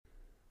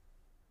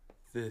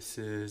This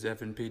is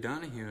Evan P.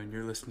 Donahue, and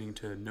you're listening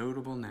to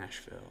Notable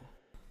Nashville.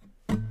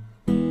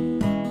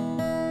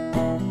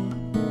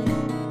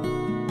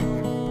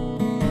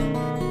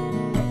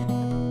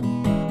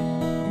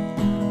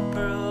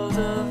 Pearls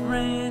of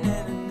rain in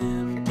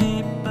an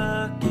empty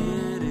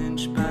bucket,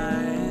 inch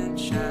by inch,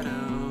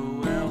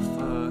 shadow, well,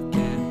 fuck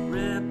it.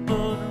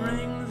 Rippled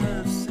rings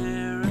of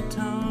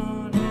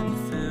serotonin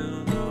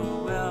fill the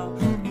well.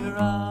 You're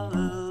all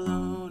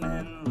alone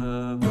in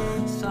love.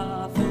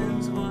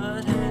 Softens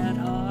what had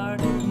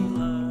hardened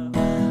love.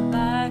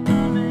 Like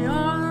only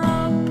you're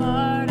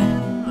apart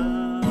in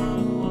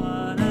love.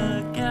 What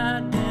a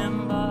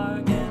goddamn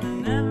bargain.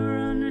 I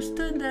never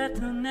understood that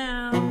till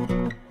now.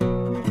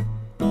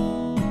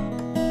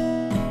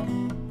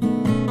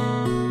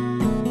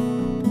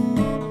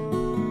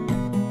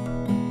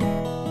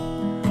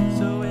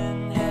 So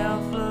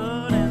inhale,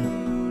 float, and the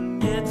moon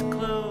gets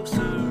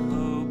closer.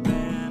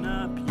 Open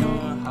up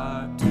your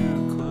heart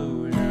to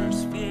closure.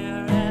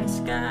 Sphere and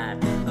sky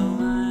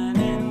align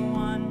in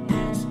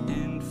oneness.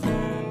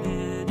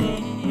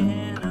 Infinity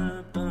in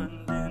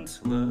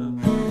abundance. Love,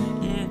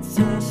 it's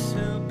a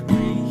soup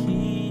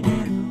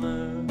reheated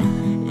love.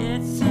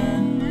 It's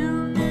an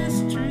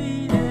illness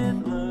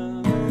treated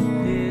love.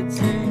 It's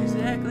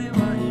exactly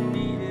what you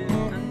needed. I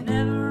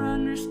never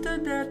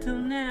understood that till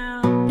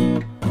now.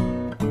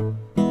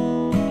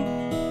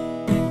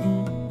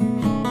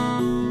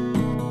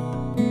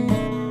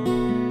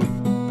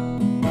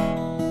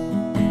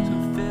 So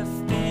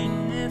 50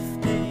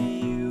 nifty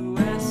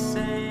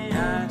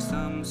USA,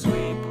 some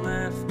sweep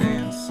left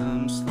and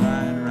some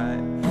slide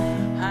right.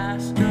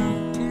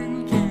 High-strung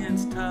tin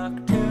cans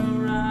talk to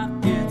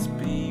rockets,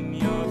 beam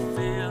your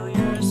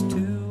failures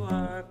to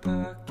our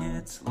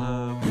pockets.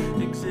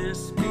 Love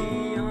exists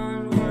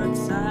beyond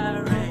what's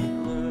irate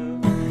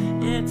love.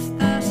 It's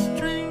the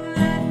string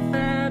that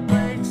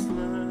vibrates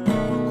love.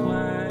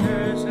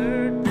 Choirs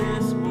heard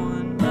this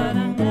one, but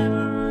I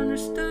never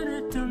understood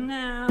it till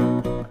now.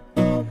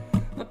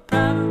 I'll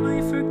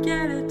probably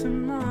forget it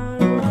tomorrow.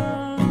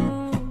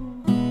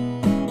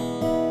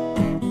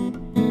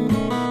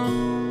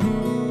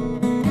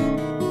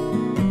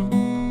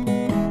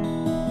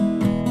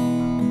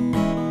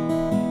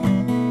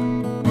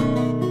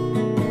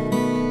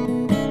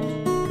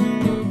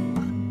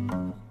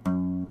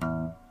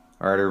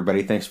 All right,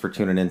 everybody, thanks for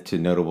tuning in to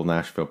Notable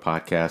Nashville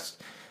Podcast.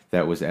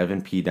 That was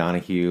Evan P.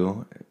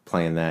 Donahue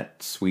playing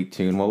that sweet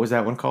tune. What was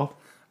that one called?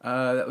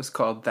 That was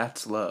called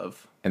That's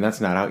Love. And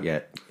that's not out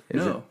yet,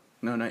 is it?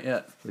 No, not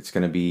yet. It's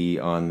going to be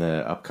on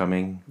the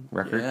upcoming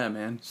record? Yeah,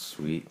 man.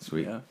 Sweet.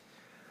 Yeah.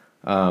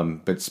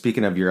 But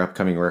speaking of your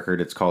upcoming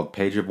record, it's called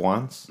Page of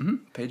Wands.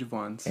 Page of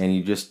Wands. And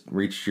you just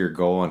reached your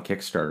goal on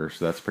Kickstarter,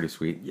 so that's pretty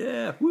sweet.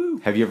 Yeah, woo.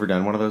 Have you ever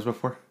done one of those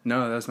before?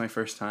 No, that was my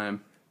first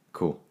time.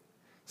 Cool.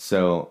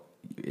 So,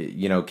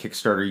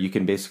 Kickstarter, you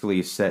can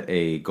basically set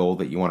a goal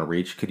that you want to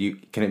reach. Can you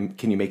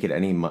make it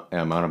any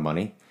amount of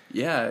money?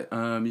 Yeah,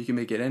 you can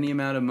make it any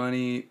amount of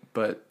money,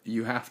 but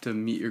you have to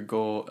meet your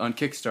goal. On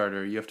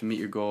Kickstarter, you have to meet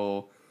your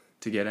goal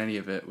to get any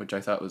of it, which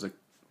I thought was a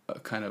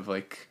kind of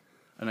like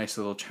a nice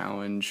little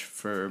challenge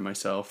for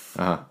myself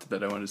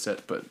that I wanted to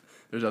set. But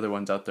there's other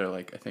ones out there,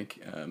 like I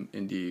think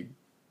Indiegogo,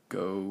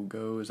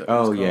 is that what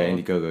it's called? Yeah,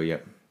 Indiegogo,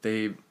 yep.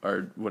 They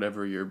are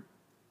whatever you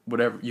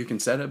can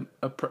set a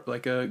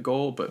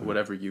goal, but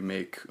whatever you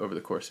make over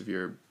the course of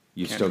your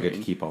You campaign, still get to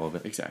keep all of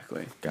it.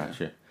 Exactly.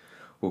 Gotcha. Yeah.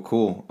 Well,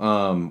 cool.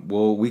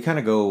 Well, we kind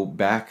of go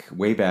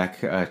way back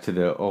to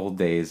the old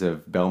days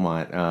of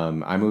Belmont.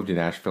 I moved to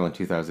Nashville in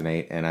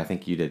 2008, and I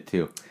think you did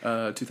too.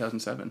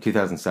 2007.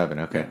 2007,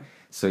 okay. Yeah.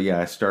 So, yeah,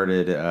 I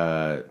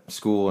started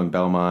school in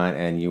Belmont,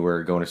 and you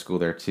were going to school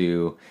there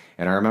too.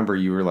 And I remember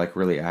you were, like,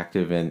 really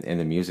active in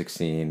the music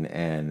scene,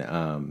 and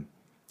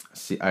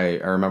I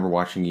remember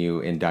watching you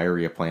in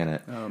Diarrhea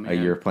Planet. Oh,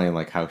 man. You were playing,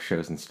 like, house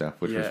shows and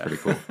stuff, which was pretty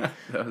cool.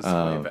 That was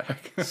way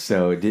back.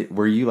 So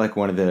were you like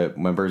one of the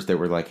members that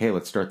were like, hey,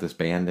 let's start this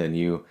band, and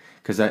you,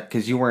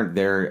 because you weren't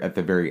there at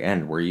the very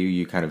end, were you?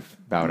 You kind of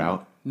bowed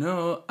out?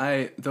 No,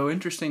 though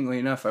interestingly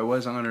enough, I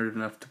was honored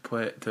enough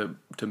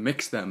to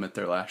mix them at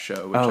their last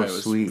show, which Oh, I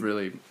was sweet.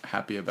 really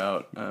happy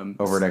about.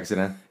 Over at Exit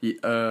N?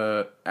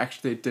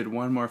 Actually, they did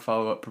one more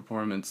follow-up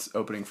performance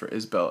opening for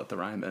Isbell at the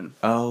Ryman.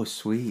 Oh,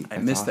 sweet. I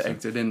That's missed the awesome.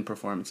 Exit In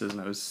performances, and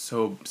I was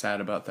so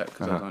sad about that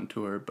because I was on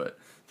tour, but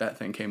that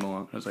thing came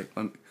along. I was like,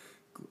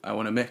 I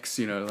want to mix,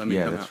 let me come out.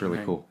 Yeah, that's really and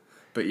hang. cool.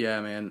 But yeah,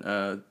 man,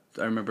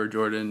 I remember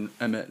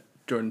I met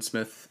Jordan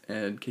Smith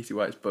and Casey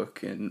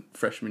Weisbuck in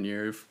freshman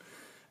year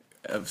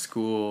of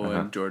school,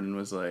 and Jordan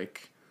was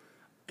like,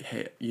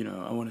 hey,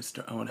 I want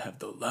to have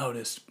the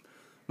loudest,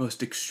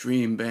 most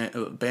extreme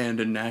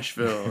band in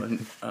Nashville.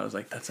 And I was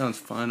like, that sounds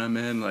fun, I'm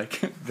in. Like,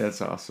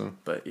 That's awesome.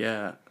 but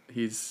yeah,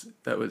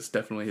 that was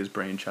definitely his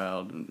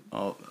brainchild, and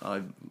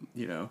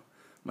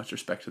much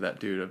respect to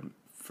that dude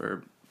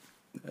for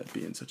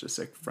being such a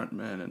sick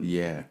frontman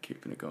and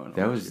keeping it going.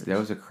 That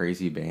was a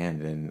crazy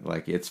band, and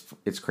like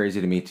it's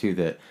crazy to me too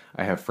that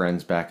I have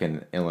friends back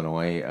in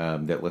Illinois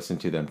that listen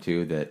to them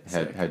too that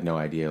had no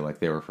idea, like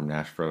they were from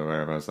Nashville or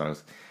whatever.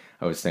 I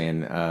I was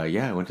saying,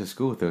 yeah, I went to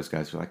school with those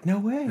guys. We're like, no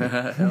way.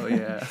 Hell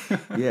yeah.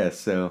 Yeah.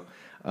 So,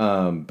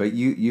 but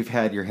you've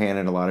had your hand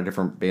in a lot of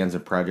different bands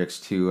and projects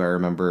too. I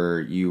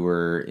remember you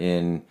were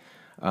in.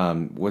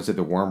 Was it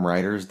the Warm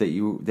Riders that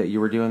you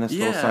were doing this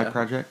little side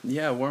project?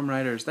 Yeah, Warm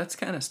Riders. That's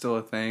kind of still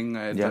a thing.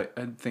 Yeah.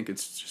 I think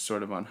it's just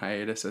sort of on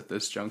hiatus at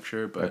this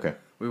juncture, but Okay.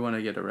 we want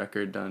to get a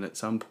record done at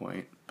some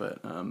point. But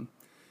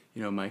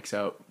you know, Mike's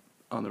out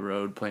on the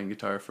road playing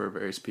guitar for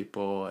various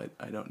people.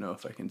 I don't know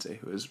if I can say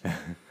who is.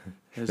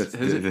 Has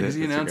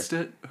he announced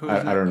it? Who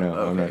is I don't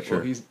know. I'm not sure.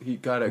 Well, he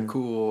got a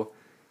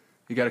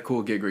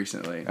cool gig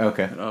recently.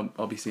 Okay. And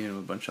I'll be seeing him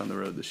a bunch on the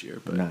road this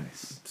year. But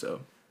Nice.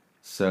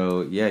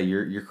 So yeah,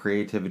 your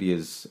creativity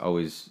has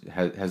always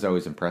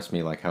impressed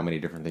me. Like how many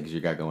different things you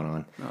got going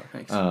on. oh,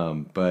 thanks.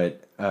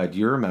 But do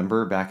you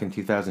remember back in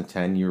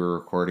 2010 you were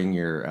recording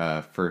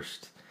your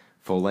first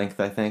full length,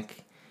 I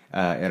think,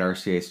 at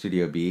RCA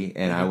Studio B,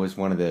 and I was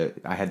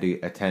I had to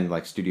attend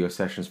like studio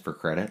sessions for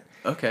credit.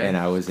 Okay. And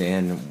I was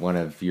in one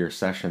of your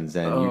sessions,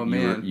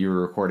 and you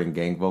were recording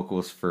gang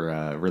vocals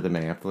for Rhythm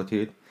and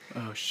Amplitude.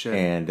 Oh shit.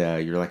 And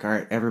you're like, all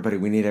right, everybody,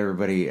 we need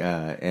everybody,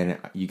 and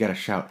you got to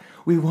shout,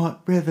 we want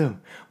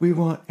rhythm, we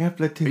want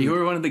amplitude. You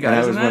were one of the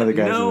guys. And I was one of the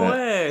guys. No in that.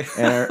 way.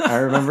 And I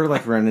remember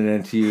like running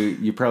into you.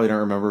 You probably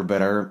don't remember,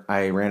 but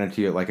I ran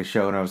into you at like a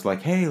show, and I was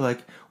like, hey, like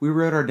we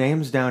wrote our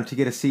names down to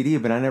get a CD,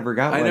 but I never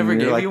got one. I never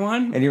gave you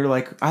one. And you were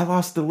like, I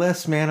lost the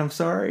list, man. I'm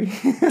sorry.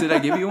 Did I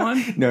give you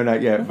one? No,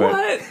 not yet. But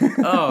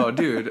What? Oh,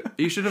 dude,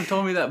 you should have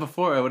told me that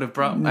before. I would have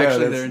brought.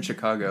 Actually, they're in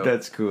Chicago.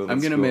 That's cool.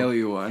 I'm gonna mail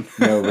you one.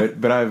 No,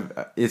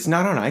 but it's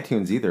not on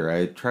iTunes either.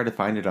 I tried to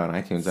find it on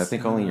iTunes. I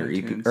think only your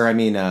iTunes. EP, or I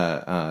mean,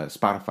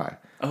 Spotify.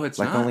 Oh, it's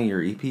like not? only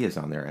your EP is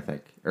on there, I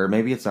think, or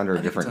maybe it's under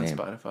a different it's name.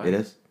 on Spotify. It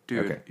is,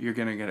 Dude, okay. You're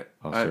gonna get it.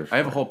 I'll I search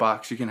have for a whole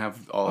box. You can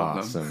have all of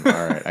Awesome. them.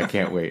 All right, I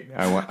can't wait.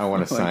 I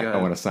want to sign. God. I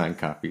want a signed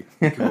copy.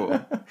 Cool.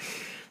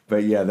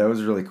 But yeah, that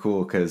was really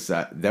cool because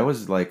that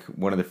was like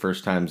one of the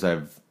first times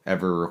I've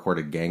ever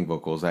recorded gang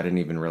vocals. I didn't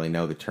even really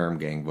know the term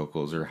gang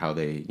vocals or how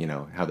they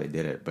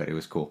did it, but it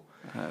was cool.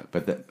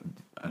 But that,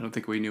 I don't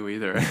think we knew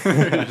either.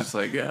 Just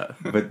like yeah.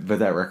 but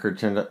that record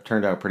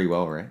turned out pretty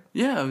well, right?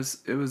 Yeah,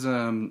 it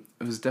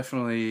was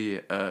definitely.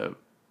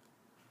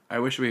 I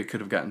wish we could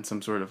have gotten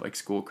some sort of like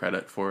school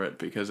credit for it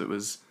because it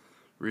was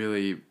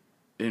really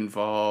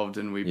involved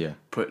and it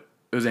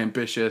was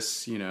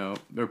ambitious. You know,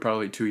 we were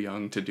probably too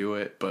young to do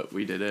it, but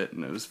we did it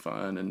and it was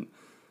fun and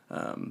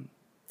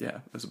yeah,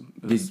 it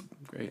was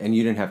great. And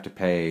you didn't have to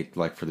pay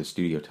like for the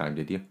studio time,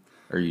 did you?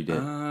 Or you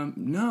did?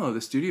 No,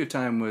 the studio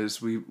time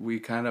was we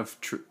kind of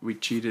we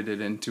cheated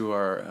it into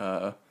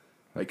our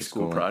like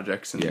school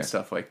projects and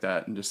stuff like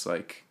that, and just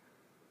like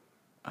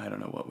I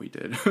don't know what we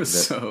did. It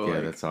was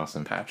that's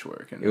awesome.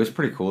 Patchwork. And it was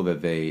pretty cool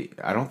that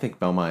I don't think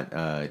Belmont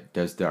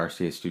does the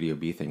RCA Studio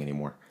B thing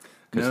anymore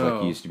because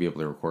like you used to be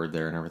able to record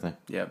there and everything.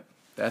 Yep,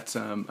 that's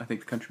I think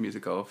the Country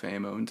Music Hall of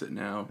Fame owns it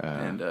now,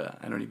 and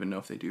I don't even know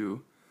if they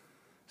do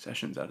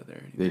sessions out of there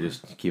anymore. They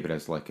just keep it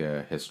as like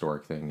a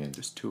historic thing and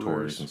just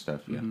tours and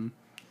stuff. Yeah,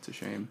 It's a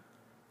shame.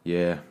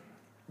 Yeah,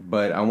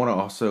 but I want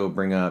to also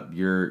bring up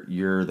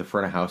you're the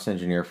front of house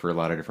engineer for a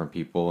lot of different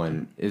people,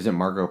 and isn't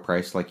Margot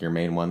Price like your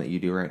main one that you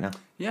do right now?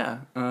 Yeah,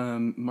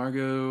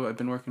 Margot. I've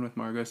been working with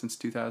Margot since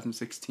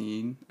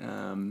 2016.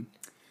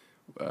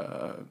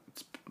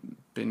 It's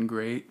been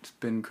great. It's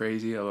been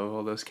crazy. I love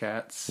all those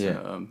cats.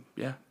 Yeah.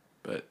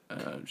 But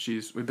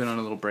we've been on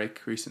a little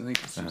break recently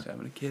because she's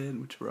having a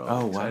kid, which we're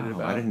all excited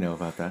about. I didn't know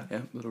about that.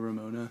 Yeah, little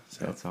Ramona.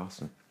 So. That's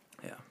awesome.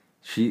 Yeah.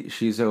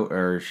 She's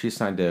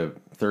signed to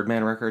Third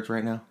Man Records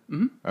right now?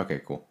 Mm-hmm.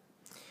 Okay, cool.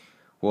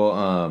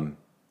 Well,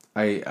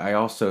 I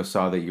also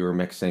saw that you were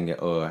mixing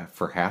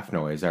for Half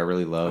Noise. I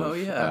really love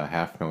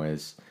Half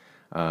Noise.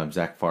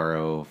 Zach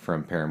Faro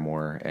from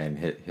Paramore and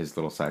his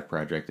little side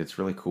project. It's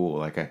really cool.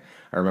 Like I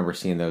remember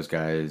seeing those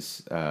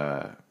guys.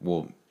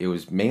 It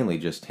was mainly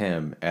just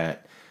him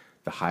at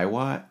the High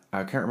Watt.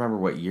 I can't remember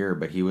what year,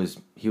 but he was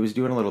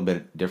doing a little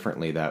bit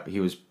differently. That he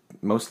was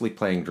mostly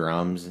playing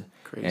drums.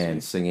 Crazy.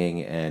 And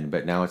singing,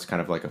 but now it's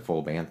kind of like a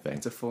full band thing.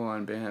 It's a full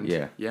on band.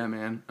 Yeah,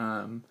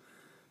 man.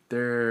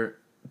 They're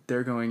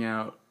going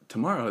out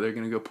tomorrow. They're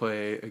gonna go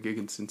play a gig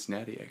in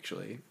Cincinnati.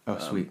 Actually. Oh,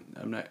 sweet.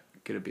 I'm not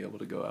gonna be able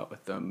to go out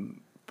with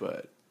them,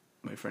 but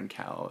my friend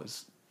Cal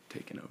is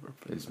taking over.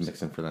 Is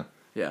mixing for them.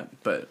 Yeah,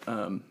 but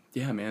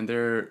yeah, man,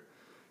 they're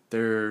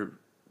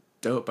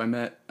dope. I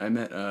met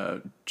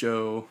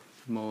Joe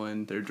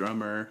Mullen, their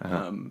drummer.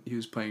 Uh-huh. He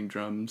was playing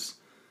drums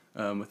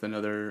with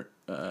another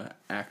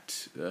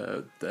act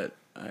that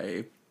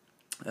I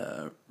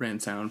ran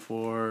sound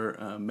for,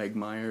 Meg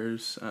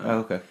Myers.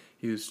 Okay.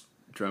 He was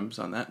drums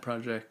on that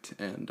project,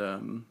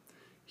 and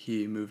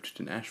he moved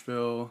to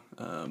Nashville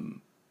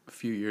a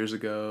few years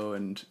ago,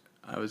 and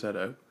I was at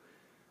a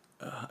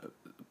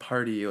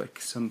party, like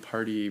some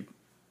party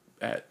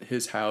at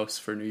his house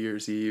for New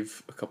Year's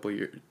Eve a couple of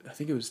years. I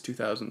think it was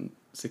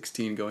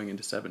 2016 going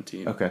into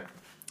 17. Okay.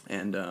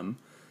 And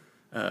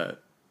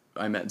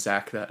I met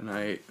Zach that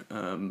night,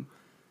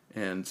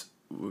 and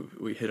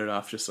we hit it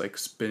off just like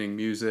spinning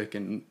music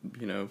and,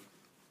 you know,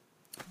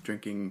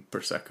 drinking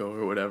prosecco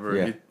or whatever.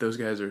 Yeah. Those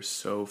guys are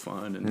so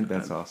fun, and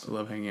that's awesome. I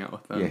love hanging out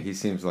with them. Yeah, he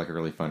seems like a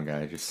really fun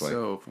guy. Just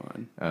so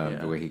fun.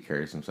 The way he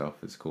carries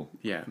himself is cool.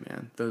 Yeah,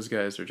 man. Those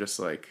guys are just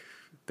like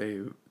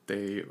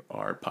they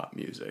are pop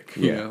music.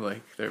 Yeah. You know,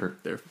 like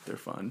they're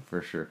fun.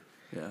 For sure.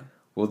 Yeah.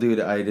 Well, dude,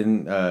 I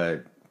didn't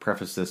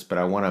preface this, but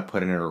I want to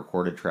put in a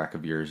recorded track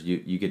of yours.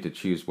 You get to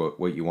choose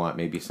what you want.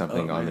 Maybe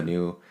something on the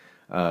new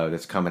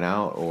that's coming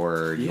out,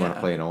 or you want to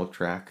play an old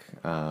track.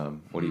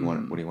 What do you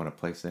want? What do you want to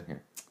place in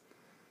here?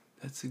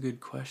 That's a good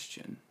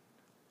question,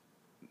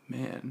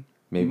 man.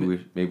 Maybe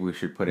we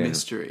should put in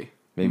mystery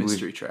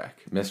track.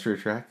 Mystery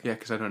track. Yeah,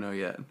 because I don't know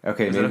yet.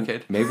 Okay, Is maybe, that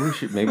okay?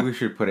 maybe we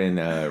should put in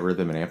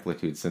rhythm and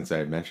amplitude since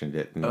I mentioned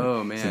it. And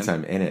oh man, since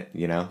I'm in it,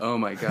 you know. Oh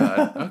my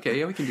god. Okay,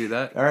 yeah, we can do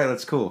that. All right,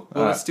 that's cool.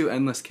 Well, let's do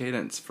Endless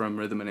Cadence from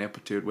Rhythm and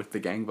Amplitude with the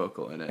gang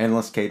vocal in it.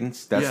 Endless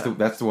Cadence. That's the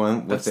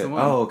one. That's the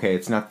one. Oh, okay.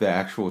 It's not the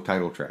actual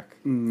title track.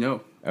 No.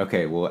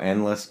 Okay. Well,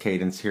 Endless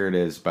Cadence. Here it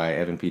is by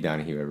Evan P.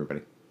 Donahue.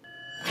 Everybody.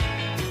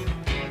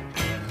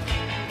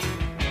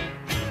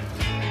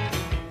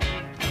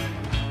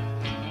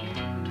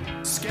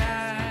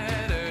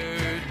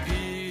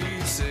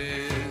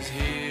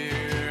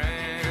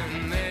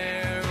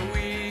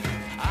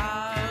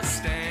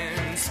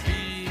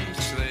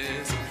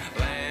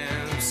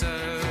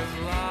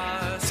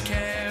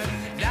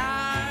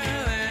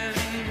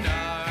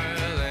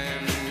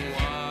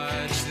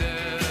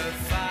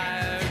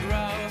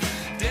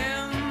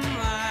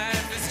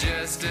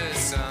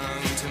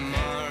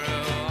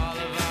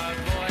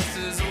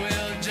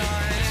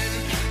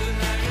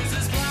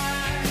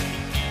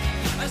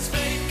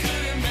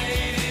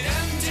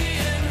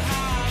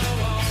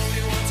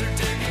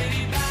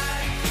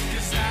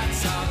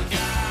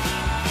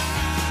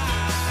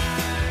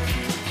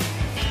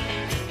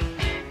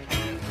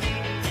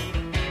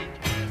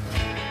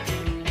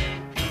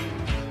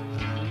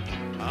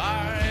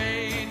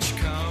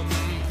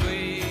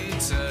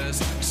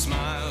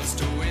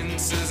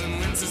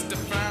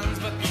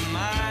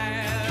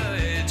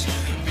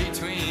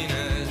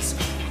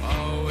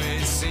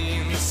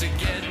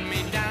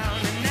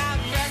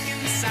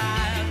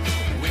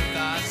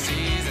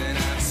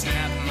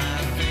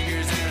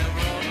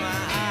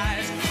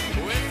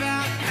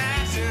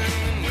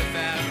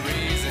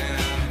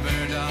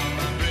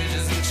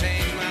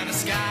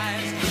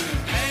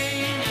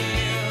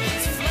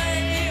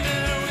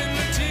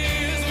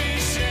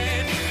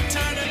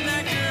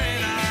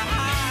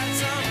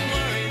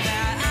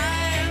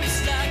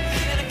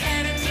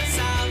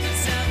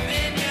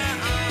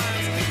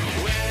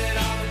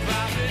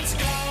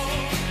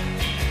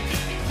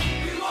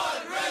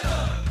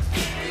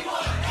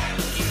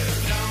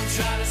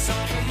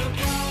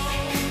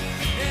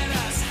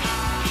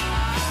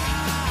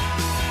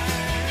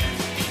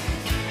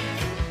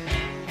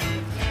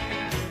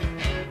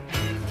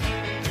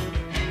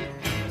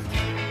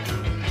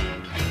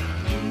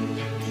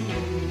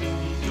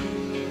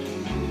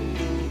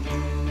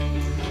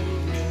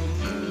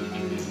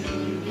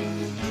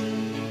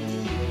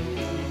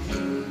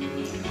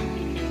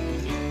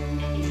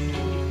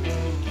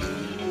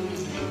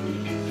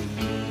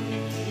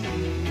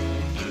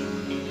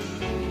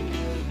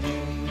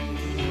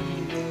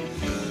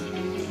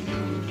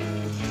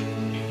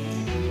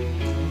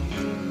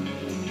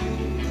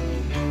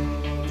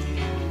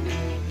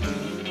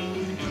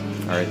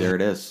 All right, there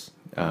it is.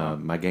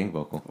 My gang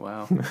vocal.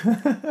 Wow,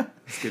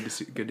 it's good to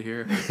see, good to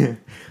hear.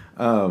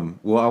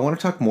 Well, I want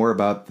to talk more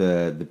about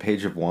the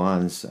Page of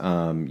Wands.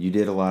 You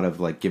did a lot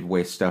of like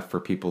giveaway stuff for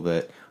people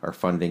that are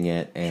funding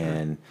it,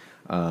 and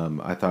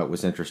I thought it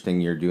was interesting.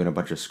 You're doing a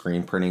bunch of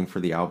screen printing for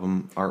the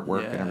album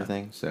artwork and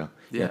everything. So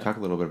yeah, talk a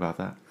little bit about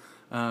that.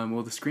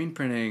 Well, the screen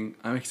printing,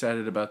 I'm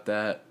excited about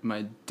that.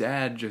 My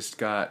dad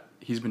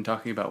he's been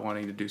talking about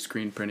wanting to do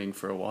screen printing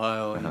for a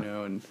while, you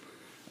know, and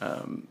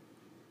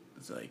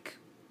it's like,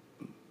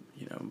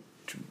 you know,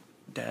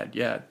 Dad,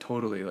 yeah,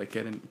 totally, like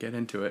get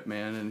into it,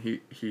 man. And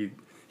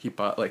he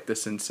bought like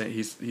this insane.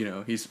 He's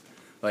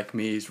like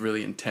me. He's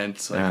really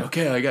intense. Like,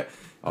 okay,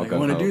 I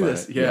want to do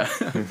this. Yeah,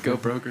 go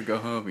broke or go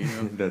home. You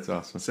know. That's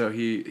awesome. So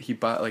he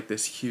bought like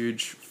this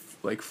huge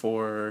like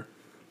 4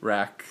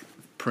 rack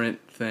print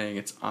thing.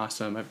 It's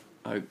awesome.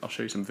 I'll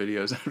show you some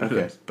videos after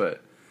this.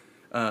 But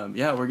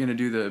yeah, we're gonna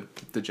do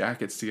the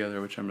jackets together,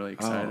 which I'm really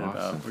excited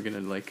about. We're gonna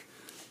like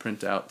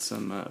print out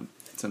some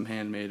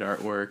handmade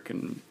artwork.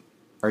 And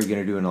are you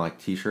gonna do any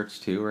like T-shirts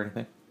too or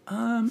anything?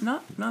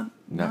 Not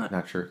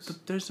shirts.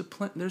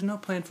 There's no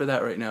plan for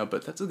that right now,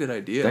 but that's a good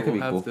idea. That could be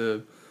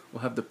cool.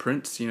 We'll have the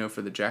prints, you know,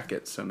 for the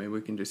jackets, so maybe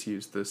we can just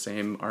use the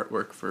same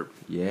artwork for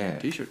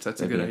T-shirts.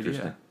 That's a good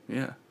idea.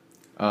 Yeah.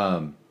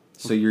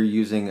 So you're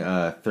using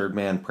Third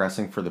Man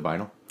pressing for the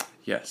vinyl?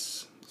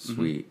 Yes.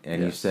 Sweet.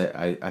 And you said,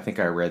 I think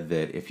I read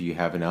that if you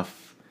have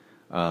enough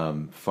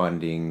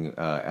funding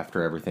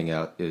after everything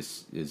else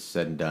is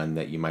said and done,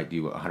 that you might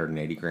do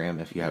 180 gram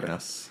if you have enough.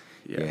 Yes.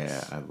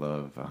 Yeah, I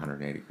love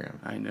 180 gram.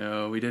 I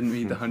know we didn't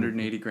meet the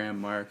 180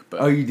 gram mark,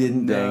 but you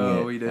didn't.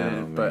 No, we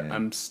didn't. But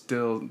I'm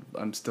still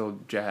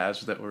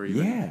jazzed that we're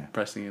even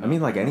pressing it. I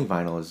mean, like any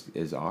vinyl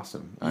is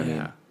awesome. I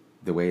mean,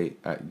 the way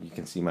you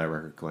can see my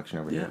record collection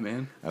over here. Yeah,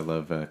 man. I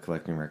love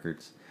collecting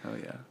records. Oh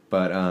yeah.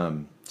 But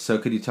so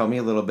could you tell me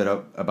a little bit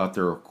about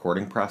the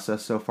recording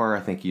process so far? I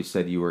think you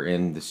said you were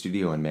in the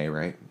studio in May,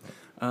 right?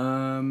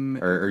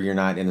 Or you're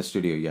not in the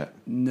studio yet?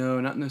 No,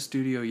 not in the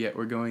studio yet.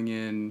 We're going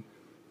in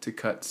to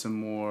cut some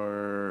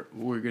more.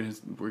 We're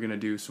gonna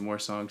do some more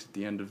songs at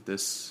the end of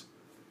this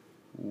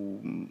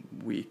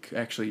week.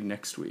 Actually,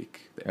 next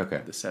week.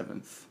 Okay. The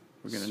 7th.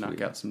 We're gonna Sweet.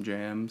 knock out some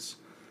jams,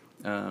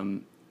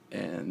 and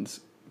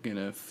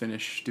gonna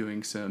finish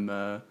doing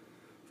some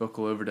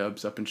vocal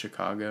overdubs up in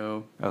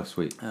Chicago. Oh,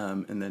 sweet.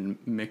 And then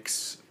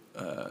mix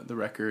the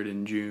record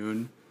in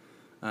June.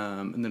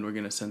 And then we're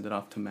going to send it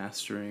off to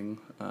mastering.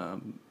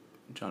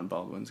 John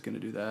Baldwin's going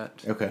to do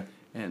that. Okay.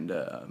 And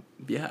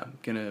yeah,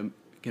 gonna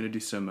do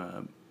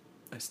some.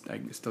 I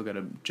still got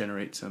to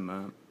generate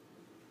some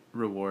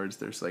rewards.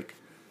 There's like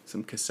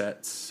some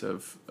cassettes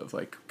of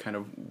like kind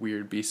of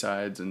weird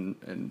B-sides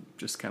and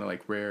just kind of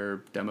like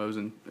rare demos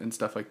and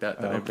stuff like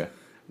that okay. I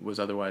was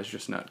otherwise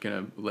just not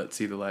gonna let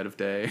see the light of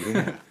day.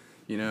 Yeah.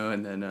 You know,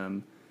 and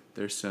then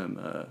there's some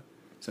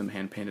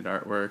hand painted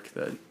artwork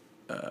that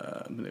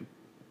I'm gonna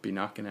be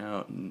knocking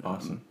out. And,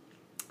 awesome.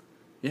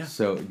 Yeah.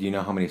 So, do you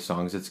know how many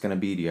songs it's gonna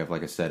be? Do you have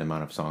like a set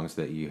amount of songs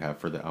that you have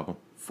for the album?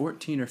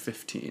 14 or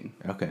 15.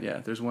 Okay. Yeah,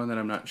 there's one that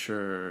I'm not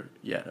sure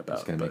yet about.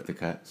 It's gonna make the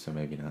cut, so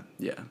maybe not.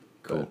 Yeah.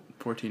 Cool.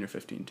 14 or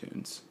 15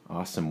 tunes.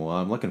 Awesome. Well,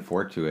 I'm looking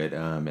forward to it.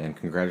 And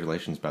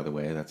congratulations, by the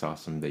way. That's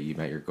awesome that you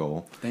met your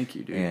goal. Thank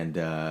you, dude.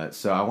 And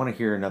so I want to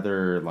hear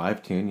another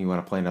live tune. You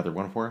want to play another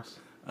one for us?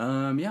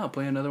 Yeah, I'll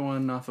play another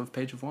one off of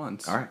Page of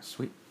Wands. All right,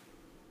 sweet.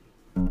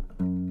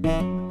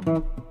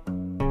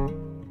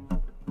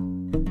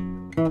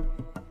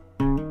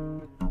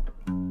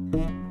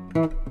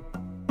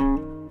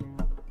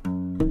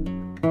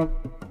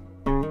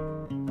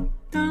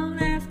 Don't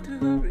have to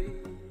hurry,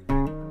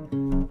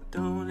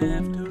 don't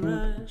have to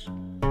rush,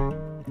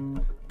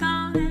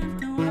 don't have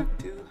to work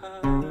too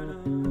hard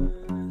or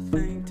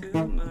think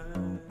too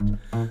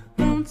much.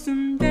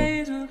 Lonesome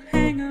days will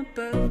hang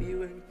above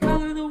you and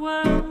color the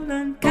world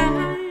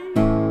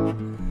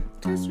unkind.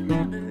 Just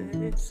remember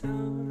that it's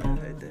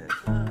alright, that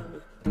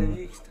love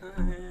takes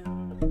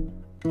time.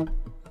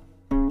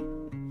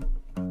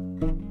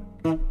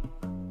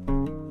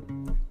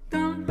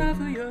 Don't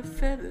ruffle your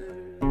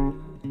feathers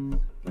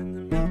when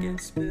the milk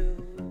gets spilled.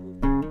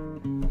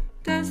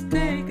 Just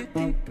take a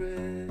deep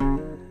breath,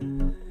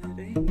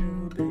 ain't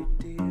no big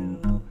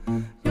deal.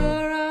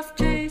 You're off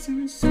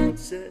chasing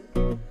sunset,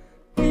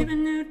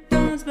 leaving new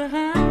dawns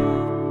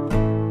behind.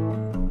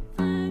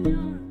 Find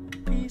your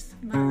peace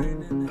of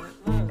mind, and that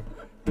love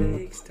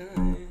takes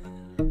time.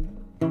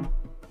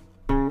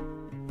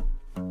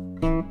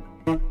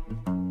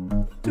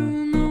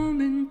 Through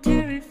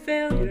momentary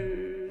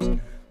failures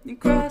and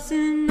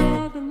crossing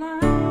all the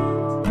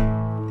lines,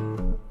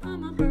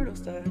 Mama bird will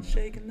start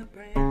shaking the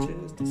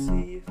branches to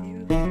see if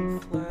you can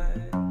fly.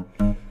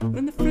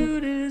 When the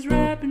fruit is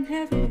ripe and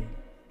heavy,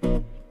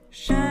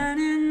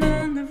 shining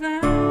on the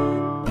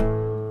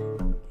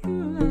vine,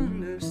 you'll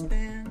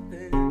understand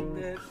then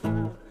that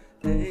love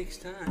takes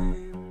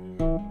time.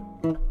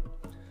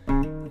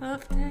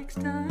 Love takes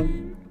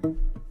time.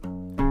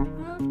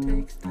 Love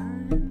takes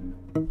time.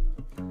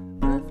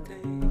 Love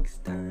takes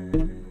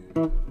time.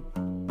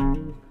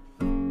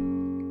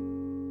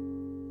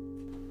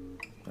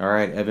 All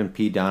right, Evan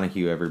P.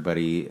 Donahue,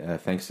 everybody.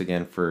 Thanks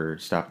again for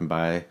stopping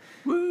by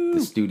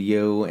the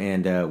studio.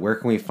 And where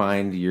can we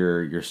find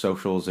your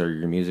socials or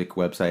your music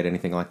website,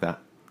 anything like that?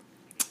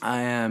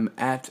 I am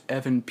at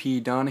Evan P.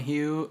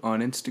 Donahue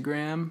on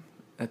Instagram.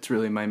 That's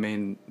really my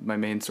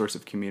main source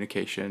of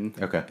communication.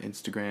 Okay.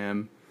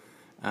 Instagram.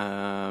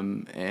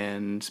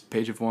 And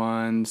Page of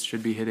Wands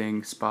should be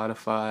hitting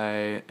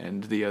Spotify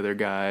and the other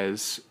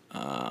guys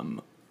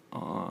on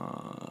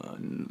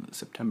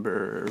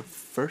September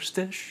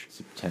 1st-ish.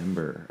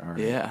 September. All right.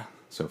 Yeah.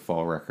 So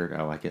fall record.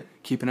 I like it.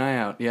 Keep an eye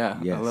out. Yeah.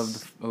 Yes.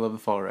 I love the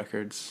fall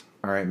records.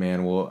 All right,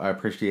 man. Well, I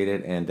appreciate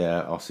it, and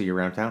I'll see you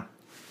around town.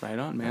 Right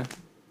on, man.